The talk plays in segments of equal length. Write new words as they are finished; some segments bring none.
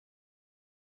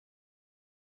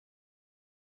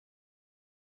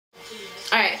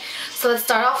Alright, so let's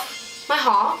start off my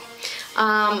haul.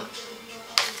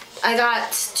 I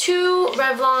got two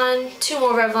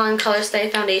more Revlon Color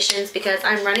Stay foundations because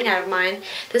I'm running out of mine.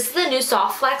 This is the new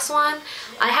Soft Flex one.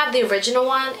 I have the original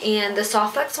one, and the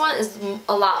Soft Flex one is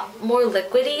a lot more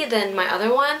liquidy than my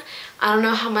other one. I don't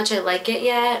know how much I like it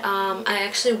yet. I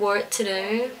actually wore it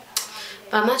today,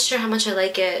 but I'm not sure how much I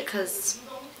like it because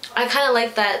I kind of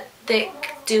like that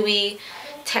thick, dewy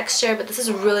texture, but this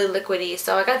is really liquidy.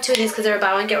 So I got two of these because they were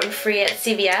buy one get one free at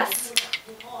CVS.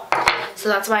 So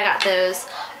that's why I got those.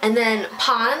 And then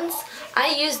Pond's.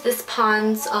 I use this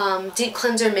Pond's Deep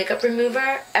Cleanser Makeup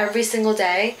Remover every single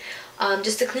day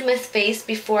just to clean my face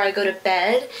before I go to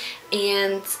bed.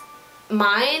 And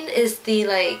mine is the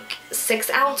like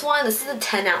 6-ounce one. This is the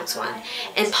 10-ounce one.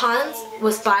 And Pond's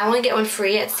was buy one get one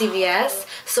free at CVS.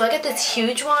 So I got this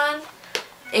huge one.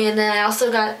 And then I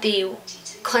also got the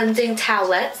cleansing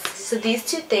towelettes. So these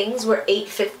two things were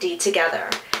 $8.50 together.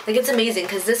 Like, it's amazing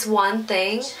because this one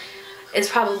thing is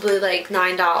probably like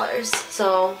 $9.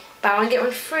 So buy one get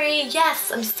one free. Yes,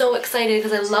 I'm so excited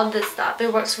because I love this stuff.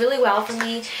 It works really well for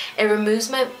me. It removes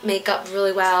my makeup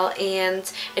really well, and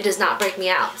it does not break me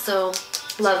out. So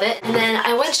love it. And then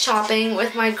I went shopping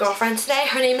with my girlfriend today.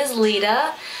 Her name is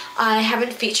Lita. I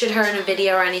haven't featured her in a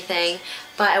video or anything,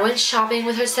 but I went shopping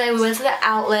with her today. We went to the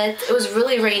outlet. It was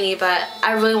really rainy, but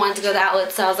I really wanted to go to the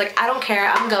outlet, so I was like, I don't care,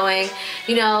 I'm going.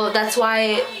 You know, that's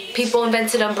why people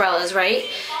invented umbrellas, right?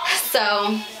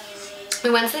 So we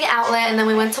went to the outlet, and then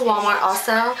we went to Walmart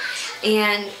also,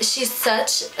 and she's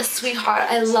such a sweetheart.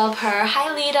 I love her.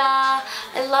 Hi, Lita.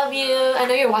 I love you. I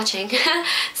know you're watching.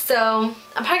 So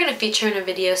I'm probably going to feature her in a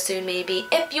video soon, maybe.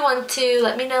 If you want to,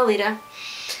 let me know, Lita.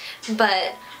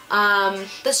 But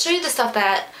let's show you the stuff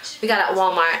that we got at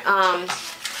Walmart.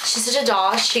 She's such a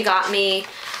doll. She got me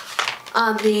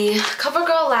the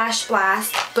CoverGirl Lash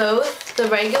Blast, both the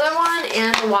regular one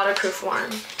and the waterproof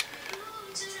one.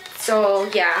 So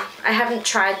yeah, I haven't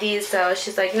tried these, so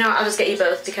she's like, no, I'll just get you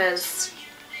both because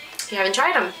you haven't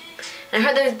tried them. And I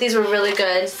heard that these were really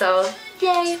good, so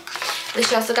yay. And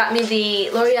she also got me the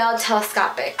L'Oreal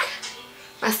Telescopic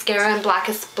Mascara in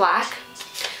Blackest Black.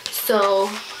 So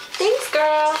thanks,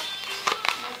 girl.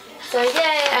 So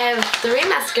yay, I have 3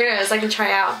 mascaras I can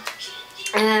try out.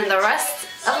 And then the rest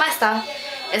of my stuff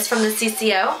is from the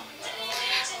CCO.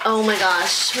 Oh my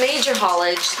gosh, major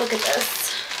haulage. Look at this.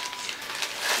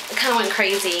 It kind of went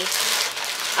crazy.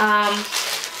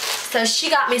 So she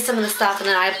got me some of the stuff, and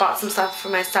then I bought some stuff for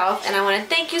myself. And I want to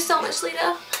thank you so much,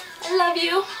 Lita. I love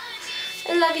you.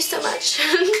 I love you so much.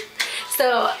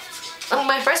 So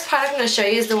my first product I'm going to show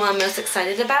you is the one I'm most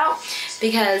excited about,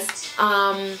 because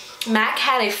MAC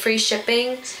had a free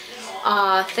shipping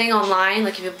thing online.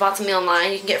 Like, if you bought something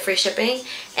online, you can get free shipping.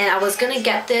 And I was going to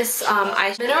get this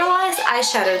mineralized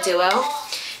eyeshadow duo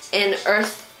in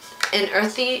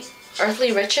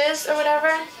Earthly Riches or whatever.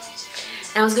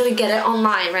 And I was going to get it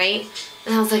online, right?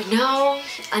 And I was like, no,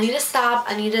 I need to stop.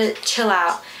 I need to chill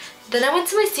out. Then I went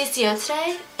to my CCO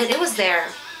today, and it was there.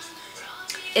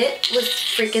 It was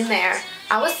freaking there.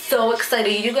 I was so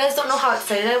excited. You guys don't know how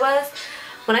excited I was.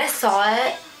 When I saw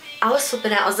it, I was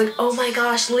flipping out. I was like, oh my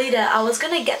gosh, Lita, I was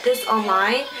going to get this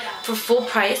online for full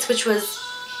price, which was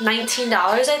 $19,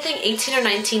 I think, $18 or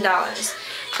 $19.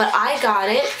 But I got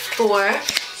it for,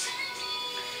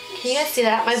 can you guys see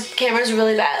that? My camera's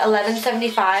really bad.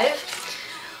 $11.75.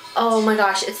 Oh my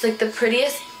gosh, it's like the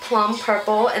prettiest plum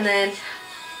purple and then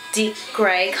deep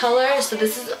gray color. So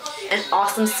this is an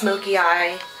awesome smoky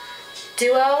eye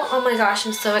duo. Oh my gosh,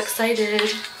 I'm so excited.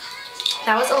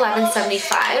 That was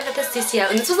 $11.75 at the CCO,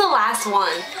 and this was the last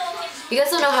one. You guys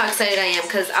don't know how excited I am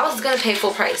because I was gonna pay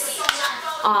full price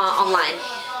online.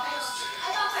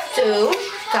 So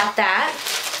got that.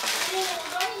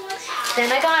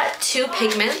 Then I got 2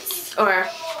 pigments, or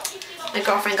my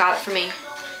girlfriend got it for me.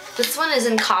 This one is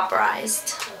in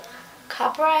Copperized.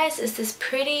 Copperized is this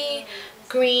pretty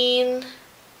green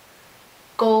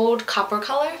gold copper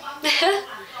color.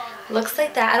 Looks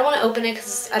like that. I don't want to open it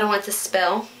because I don't want it to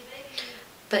spill.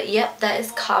 But yep, that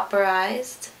is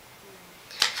Copperized.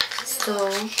 So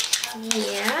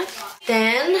yeah.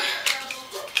 Then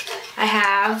I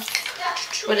have,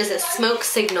 what is it? Smoke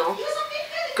Signal.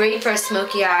 Great for a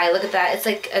smoky eye. Look at that. It's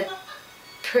like a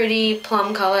pretty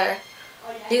plum color.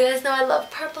 You guys know I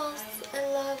love purples. I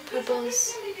love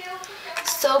purples.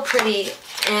 So pretty.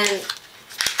 And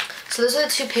so those are the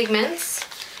 2 pigments.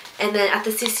 And then at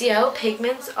the CCO,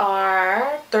 pigments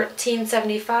are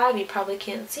 $13.75. You probably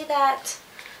can't see that,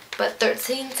 but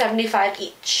 $13.75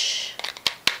 each.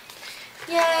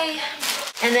 Yay!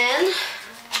 And then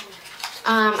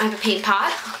I have a paint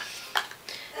pot.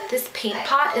 This paint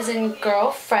pot is in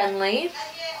Girl Friendly.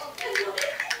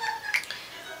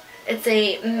 It's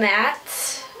a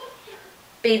matte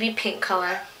baby pink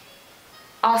color.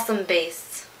 Awesome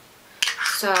base.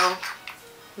 So,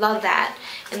 love that.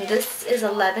 And this is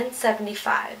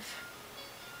 $11.75.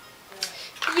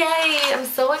 Yay! I'm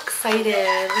so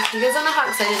excited. You guys don't know how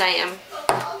excited I am.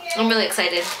 I'm really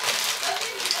excited.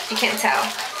 You can't tell.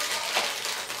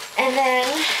 And then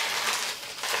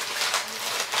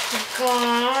I've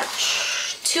got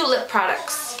 2 lip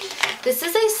products. This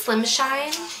is a Slim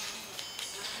Shine.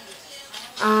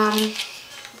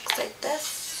 Looks like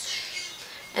this.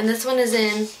 And this one is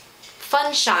in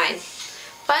Fun Shine.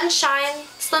 Fun Shine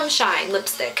Slim Shine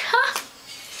lipstick.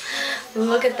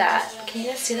 Look at that. Can you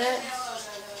guys see that?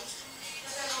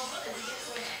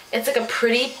 It's like a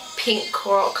pretty pink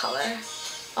coral color.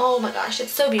 Oh my gosh,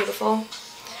 it's so beautiful.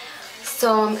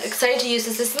 So I'm excited to use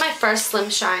this. This is my first Slim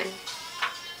Shine.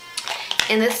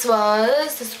 And this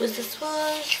was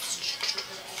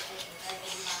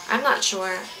I'm not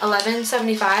sure.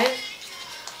 $11.75?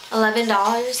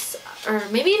 $11? Or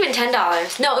maybe even $10.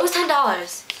 No, it was $10.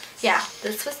 Yeah,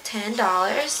 this was $10.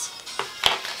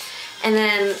 And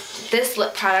then this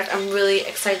lip product I'm really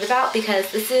excited about because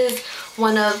this is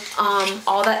one of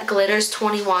All That Glitters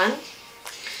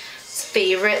 21's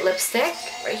favorite lipstick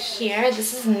right here.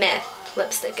 This is Myth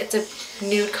lipstick. It's a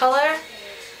nude color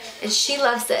and she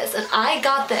loves this, and I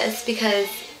got this because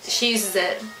she uses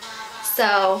it.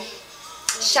 So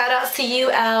shout outs to you,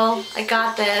 Elle. I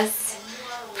got this.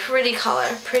 Pretty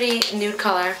color, pretty nude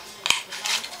color.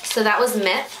 So that was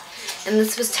Myth, and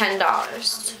this was $10.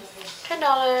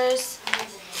 $10.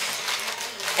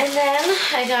 And then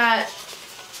I got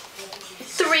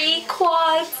 3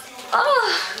 quads.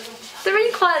 Oh,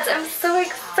 3 quads. I'm so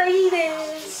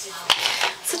excited.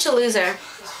 Such a loser.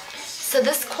 So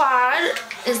this quad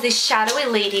is the Shadowy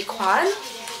Lady quad.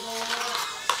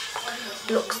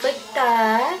 Looks like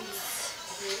that.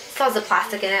 Still has the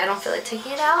plastic in it. I don't feel like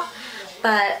taking it out.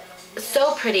 But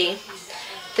so pretty.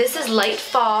 This is Light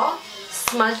Fall,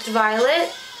 Smudged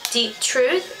Violet, Deep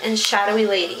Truth, and Shadowy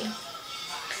Lady.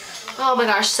 Oh my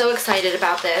gosh, so excited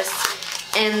about this.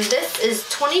 And this is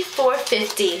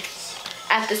 $24.50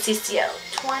 at the CCO.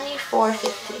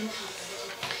 $24.50.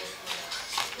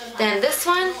 Then this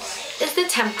one is the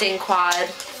Tempting Quad.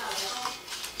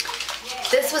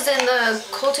 This was in the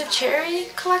Cult of Cherry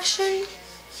collection,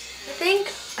 I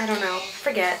think. I don't know.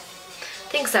 Forget. I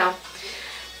think so.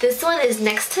 This one is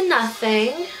Next to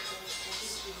Nothing.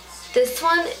 This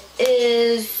one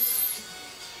is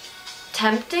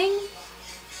Tempting.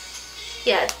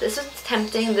 Yeah, this one's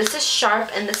Tempting. This is Sharp,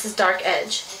 and this is Dark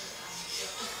Edge.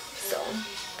 So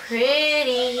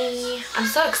pretty. I'm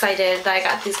so excited that I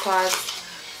got these quads.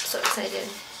 I'm so excited.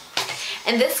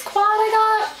 And this quad I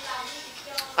got,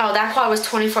 oh, that quad was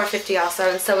 $24.50 also,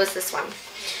 and so was this one.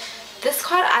 This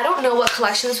quad, I don't know what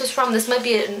collection this was from. This might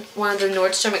be one of the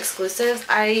Nordstrom exclusives.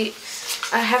 I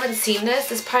haven't seen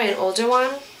this. It's probably an older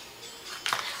one.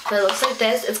 But it looks like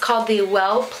this. It's called the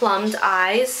Well Plumbed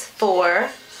Eyes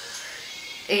 4.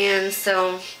 And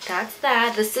so that's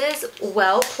that. This is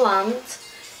Well Plumbed,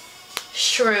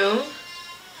 Shroom,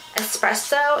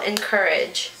 Espresso, and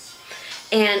Courage.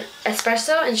 And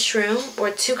Espresso and Shroom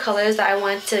were 2 colors that I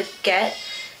wanted to get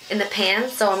in the pan.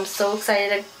 So I'm so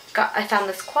excited I found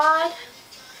this quad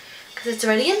because it's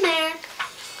already in there.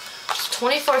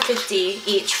 $24.50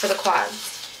 each for the quads.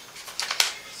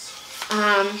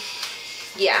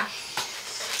 Yeah.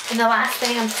 And the last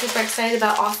thing I'm super excited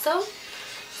about also,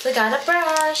 so I got a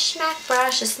brush, MAC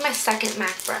brush. This is my second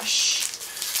MAC brush.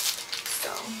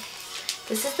 So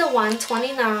this is the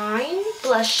 129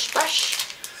 blush brush.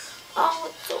 Oh,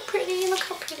 it's so pretty. Look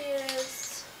how pretty it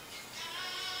is.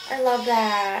 I love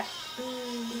that.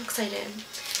 I'm excited.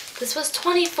 This was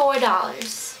 $24.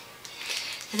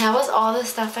 And that was all the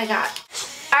stuff I got.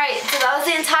 Alright, so that was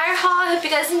the entire haul. I hope you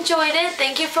guys enjoyed it.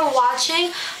 Thank you for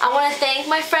watching. I want to thank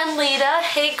my friend Lita.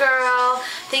 Hey girl.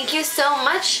 Thank you so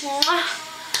much.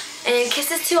 And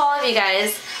kisses to all of you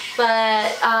guys.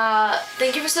 But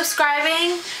thank you for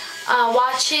subscribing,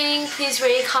 watching. Please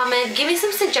rate, comment. Give me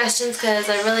some suggestions because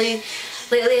lately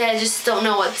I just don't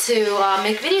know what to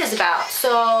make videos about.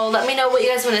 So let me know what you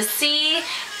guys want to see.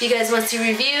 If you guys want to see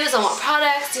reviews on what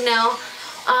products, you know,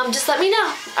 just let me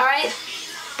know. Alright?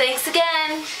 Thanks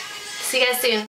again. See you guys soon.